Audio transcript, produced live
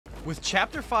With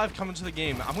Chapter 5 coming to the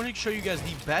game, I'm going to show you guys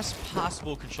the best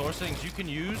possible controller settings you can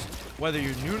use. Whether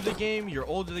you're new to the game, you're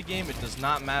old to the game, it does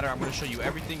not matter. I'm going to show you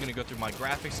everything. I'm going to go through my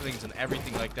graphics settings and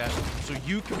everything like that, so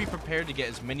you can be prepared to get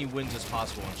as many wins as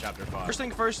possible in Chapter 5. First thing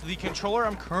first, the controller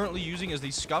I'm currently using is the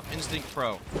Scuff Instinct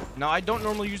Pro. Now, I don't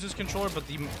normally use this controller, but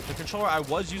the controller I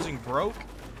was using broke.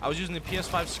 I was using the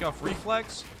PS5 Scuff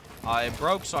Reflex. It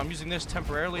broke, so I'm using this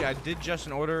temporarily. I did just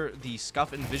order the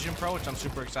Scuff Envision Pro, which I'm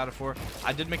super excited for.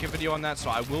 I did make a video on that, so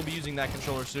I will be using that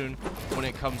controller soon when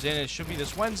it comes in. It should be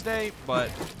this Wednesday, but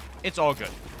it's all good.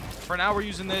 For now, we're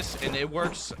using this, and it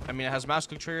works. I mean, it has mouse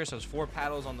click triggers, it has 4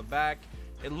 paddles on the back.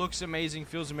 It looks amazing,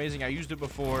 feels amazing. I used it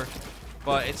before,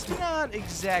 but it's not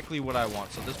exactly what I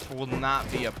want, so this will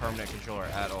not be a permanent controller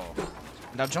at all.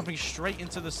 Now, jumping straight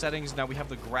into the settings, now we have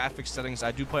the graphics settings.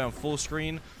 I do play on full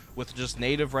screen with just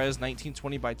native res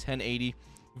 1920 by 1080.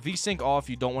 VSync off,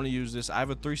 you don't want to use this. I have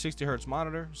a 360 hertz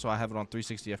monitor, so I have it on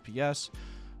 360 FPS.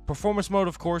 Performance mode,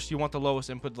 of course, you want the lowest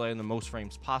input delay and the most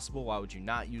frames possible. Why would you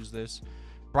not use this?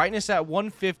 Brightness at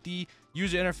 150.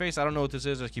 User interface, I don't know what this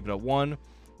is. Let's keep it at 1.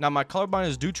 Now, my colorblind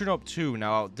is do turn up 2.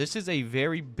 Now, this is a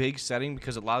very big setting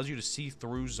because it allows you to see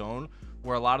through zone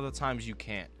where a lot of the times you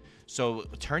can't. So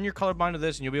turn your colorblind to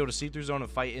this and you'll be able to see through zone and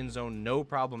fight in zone, no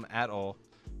problem at all.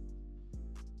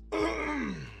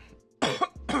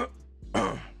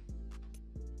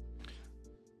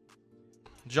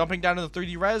 Jumping down to the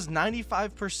 3D res,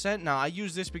 95%. Now, I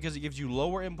use this because it gives you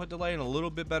lower input delay and a little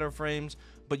bit better frames,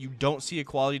 but you don't see a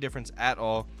quality difference at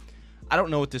all. I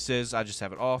don't know what this is. I just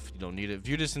have it off. You don't need it.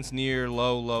 View distance near,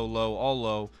 low, low, low, all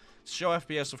low. Show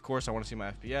FPS, of course. I want to see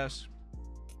my FPS.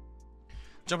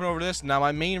 Jumping over to this. Now,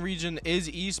 my main region is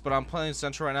East, but I'm playing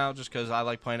Central right now just because I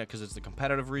like playing it because it's the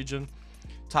competitive region.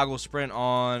 Toggle sprint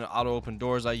on, auto open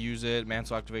doors, I use it.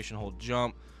 Mantle activation, hold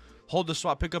jump. Hold the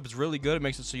swap pickup is really good. It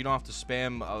makes it so you don't have to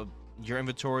spam your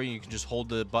inventory. You can just hold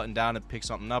the button down and pick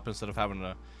something up instead of having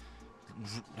to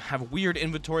have weird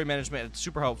inventory management. It's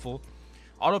super helpful.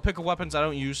 Auto pick of weapons I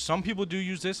don't use. Some people do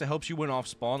use this. It helps you win off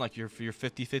spawn, like you're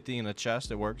 50-50 in the chest.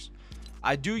 It works.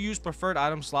 I do use preferred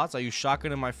item slots. I use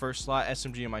shotgun in my first slot,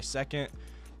 SMG in my second.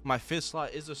 My 5th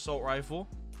slot is assault rifle.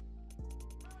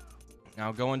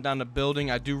 Now, going down to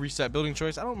building, I do reset building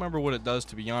choice. I don't remember what it does,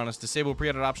 to be honest. Disable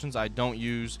pre-edit options, I don't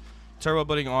use. Turbo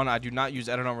building on, I do not use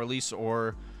edit on release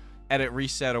or edit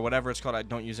reset or whatever it's called. I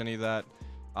don't use any of that.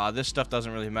 This stuff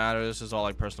doesn't really matter. This is all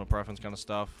like personal preference kind of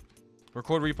stuff.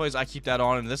 Record replays, I keep that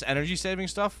on. And this energy saving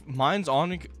stuff, mine's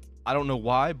on. I don't know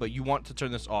why, but you want to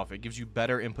turn this off. It gives you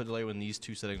better input delay when these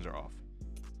 2 settings are off.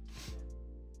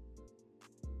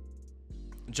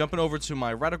 Jumping over to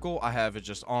my reticle, I have it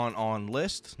just on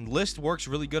list. List works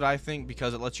really good, I think,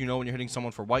 because it lets you know when you're hitting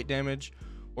someone for white damage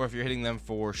or if you're hitting them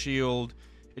for shield.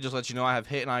 It just lets you know. I have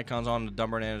hit and icons on the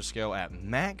dumb burn scale at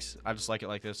max. I just like it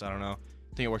like this. I don't know.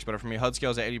 I think it works better for me. HUD scale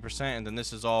is at 80%, and then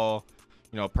this is all,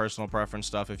 you know, personal preference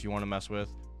stuff if you want to mess with.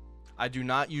 I do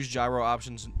not use gyro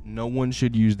options. No one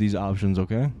should use these options,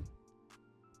 okay?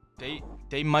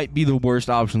 They might be the worst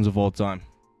options of all time.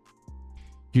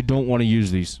 You don't want to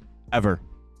use these ever.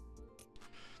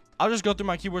 I'll just go through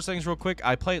my keyboard settings real quick.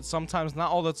 I play it sometimes,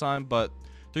 not all the time, but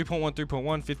 3.1,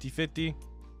 3.1, 50-50.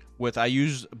 With I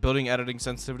use building editing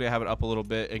sensitivity, I have it up a little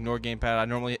bit. Ignore gamepad. I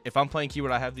normally, if I'm playing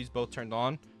keyboard, I have these both turned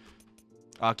on.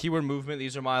 Keyboard movement,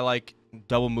 these are my like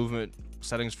double movement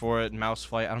settings for it. Mouse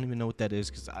flight, I don't even know what that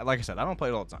is because, like I said, I don't play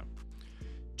it all the time.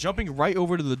 Jumping right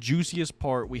over to the juiciest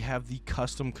part, we have the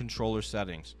custom controller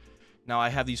settings. Now, I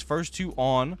have these first 2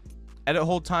 on. Edit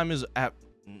hold time is at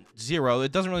 0.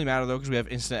 It doesn't really matter though because we have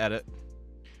instant edit.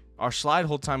 Our slide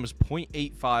hold time is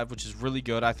 0.85, which is really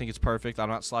good. I think it's perfect. I'm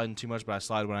not sliding too much, but I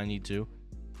slide when I need to.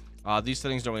 These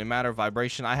settings don't really matter.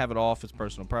 Vibration, I have it off. It's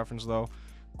personal preference though.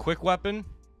 Quick weapon,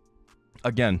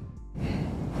 again,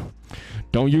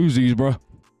 don't use these, bro.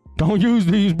 Don't use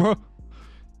these, bro.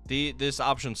 This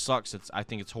option sucks. I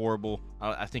think it's horrible.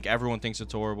 I think everyone thinks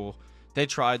it's horrible. They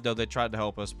tried though. They tried to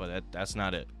help us, but that's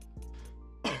not it.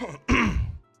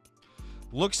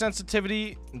 Look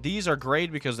sensitivity, these are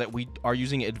great because that we are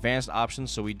using advanced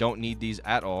options, so we don't need these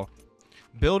at all.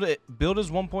 Build is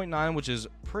 1.9, which is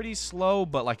pretty slow,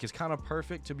 but like it's kind of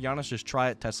perfect, to be honest. Just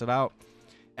try it, test it out.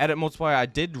 Edit multiplier, I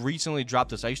did recently drop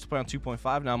this. I used to play on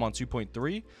 2.5, now I'm on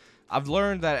 2.3. I've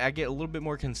learned that I get a little bit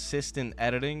more consistent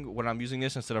editing when I'm using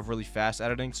this instead of really fast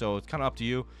editing, so it's kind of up to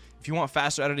you. If you want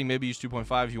faster editing, maybe use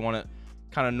 2.5. If you want it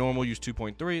kind of normal, use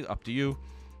 2.3, up to you.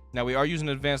 Now, we are using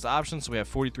advanced options, so we have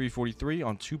 43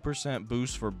 on 2%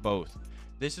 boost for both.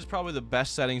 This is probably the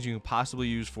best settings you can possibly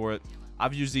use for it.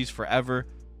 I've used these forever.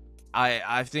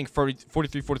 I think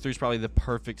 43 is probably the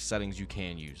perfect settings you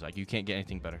can use. Like, you can't get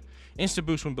anything better. Instant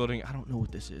boost when building. I don't know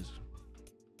what this is.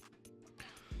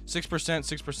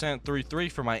 6%, 6%, 3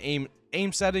 for my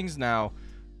aim settings. Now,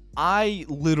 I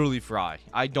literally fry.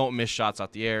 I don't miss shots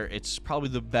out the air. It's probably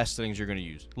the best settings you're going to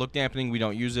use. Look dampening, we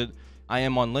don't use it. I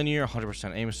am on linear,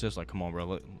 100% aim assist. Like, come on,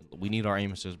 bro. We need our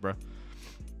aim assist, bro.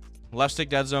 Left stick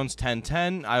dead zones,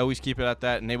 10-10. I always keep it at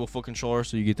that. Enable foot controller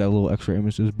so you get that little extra aim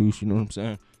assist boost. You know what I'm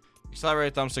saying?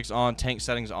 Accelerated thumbsticks on. Tank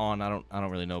settings on. I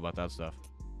don't really know about that stuff.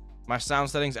 My sound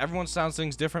settings. Everyone's sound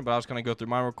settings different, but I was going to go through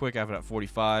mine real quick. I have it at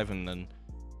 45, and then,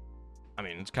 I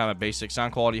mean, it's kind of basic.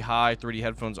 Sound quality high. 3D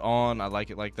headphones on. I like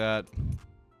it like that.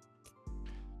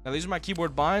 Now, these are my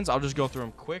keyboard binds. I'll just go through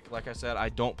them quick. Like I said, I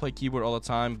don't play keyboard all the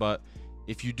time, but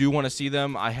if you do want to see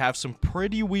them, I have some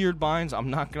pretty weird binds. I'm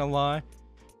not going to lie.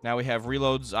 Now we have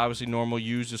reloads, obviously normal,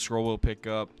 use the scroll wheel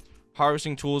pickup.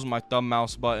 Harvesting tools, my thumb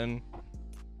mouse button.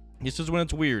 This is when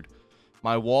it's weird.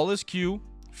 My wall is Q,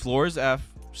 floor is F,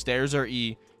 stairs are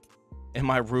E, and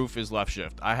my roof is left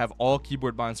shift. I have all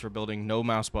keyboard binds for building, no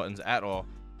mouse buttons at all.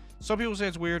 Some people say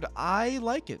it's weird. I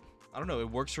like it. I don't know,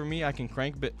 it works for me. I can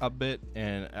crank a bit,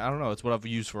 and I don't know, it's what I've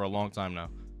used for a long time now.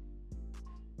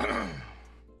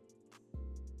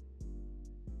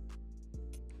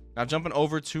 Now, jumping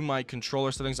over to my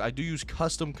controller settings, I do use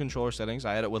custom controller settings.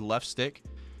 I edit with left stick,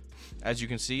 as you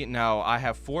can see. Now, I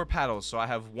have 4 paddles. So I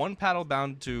have 1 paddle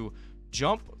bound to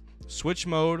jump, switch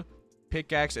mode,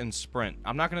 pickaxe, and sprint.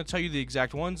 I'm not going to tell you the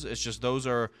exact ones. It's just those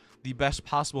are the best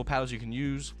possible paddles you can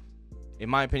use. In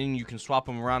my opinion, you can swap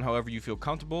them around however you feel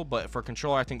comfortable. But for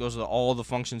controller, I think those are all the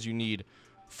functions you need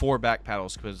for back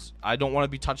paddles. Because I don't want to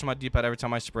be touching my D-pad every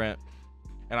time I sprint.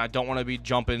 And I don't want to be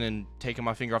jumping and taking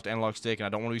my finger off the analog stick. And I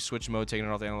don't want to be switch mode, taking it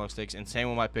off the analog sticks. And same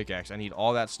with my pickaxe. I need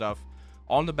all that stuff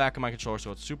on the back of my controller,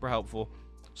 so it's super helpful.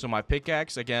 So my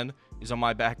pickaxe, again, is on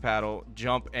my back paddle,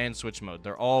 jump, and switch mode.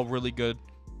 They're all really good.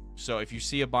 So if you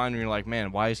see a bind and you're like,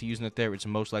 man, why is he using it there? It's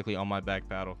most likely on my back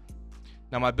paddle.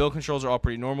 Now, my build controls are all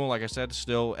pretty normal. Like I said,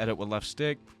 still edit with left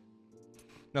stick.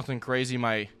 Nothing crazy.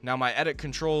 Now my edit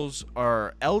controls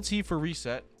are LT for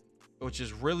reset, which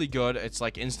is really good. It's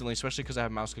like instantly, especially because I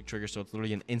have mouse click trigger, so it's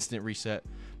literally an instant reset.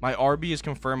 My RB is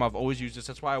confirmed. I've always used this.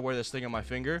 That's why I wear this thing on my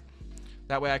finger.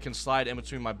 That way I can slide in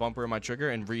between my bumper and my trigger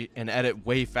and edit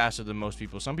way faster than most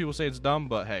people. Some people say it's dumb,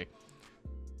 but hey,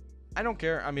 I don't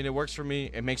care. I mean, it works for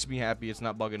me. It makes me happy. It's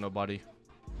not bugging nobody.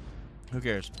 Who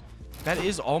cares? That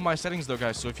is all my settings though,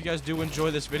 guys. So if you guys do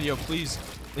enjoy this video, please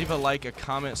leave a like, a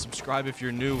comment, subscribe if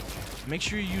you're new. Make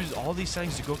sure you use all these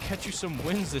settings to go catch you some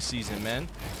wins this season, man.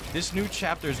 This new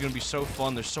chapter is going to be so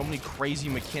fun. There's so many crazy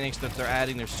mechanics that they're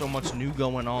adding. There's so much new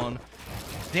going on.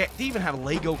 They even have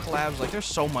Lego collabs. Like, there's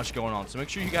so much going on. So make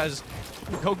sure you guys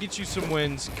go get you some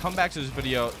wins. Come back to this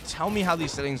video. Tell me how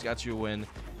these settings got you a win.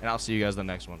 And I'll see you guys in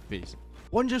the next one. Peace.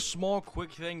 One just small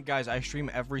quick thing, guys. I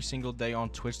stream every single day on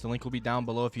Twitch. The link will be down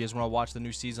below if you guys want to watch the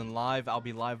new season live. I'll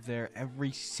be live there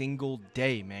every single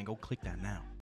day, man. Go click that now.